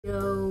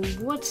Yo,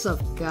 what's up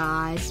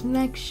guys,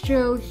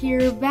 Mextro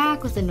here,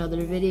 back with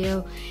another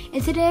video,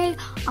 and today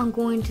I'm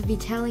going to be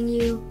telling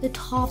you the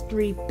top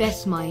 3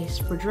 best mice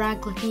for drag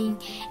clicking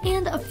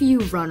and a few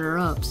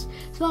runner-ups.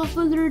 So without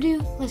further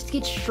ado, let's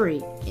get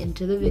straight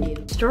into the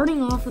video.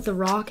 Starting off with the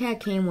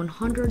Rawcat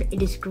KM100,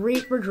 it is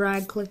great for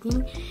drag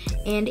clicking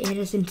and it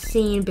has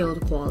insane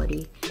build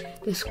quality.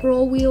 The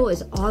scroll wheel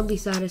is oddly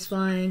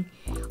satisfying,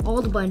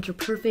 all the buttons are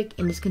perfect,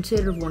 and is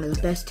considered one of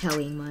the best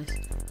tallying mice.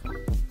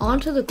 On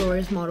to the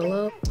Glorious Model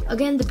O.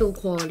 Again, the build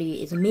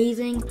quality is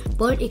amazing,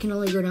 but it can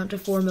only go down to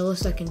 4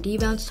 millisecond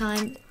debounce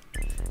time.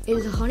 It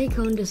is a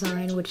honeycomb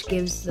design, which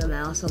gives the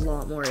mouse a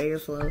lot more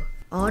airflow.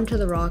 On to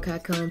the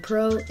Rawcat Cone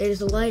Pro. It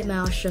is a light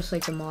mouse just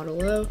like the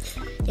Model O,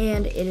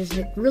 and it is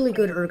a really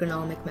good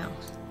ergonomic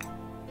mouse.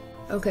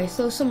 Okay,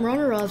 so some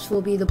runner-ups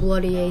will be the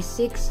Bloody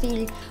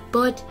A60,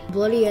 but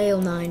Bloody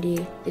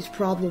A090 is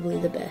probably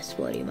the best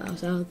Bloody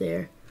mouse out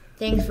there.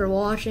 Thanks for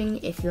watching.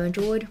 If you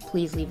enjoyed,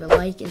 please leave a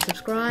like and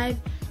subscribe,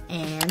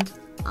 and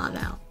I'm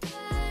out.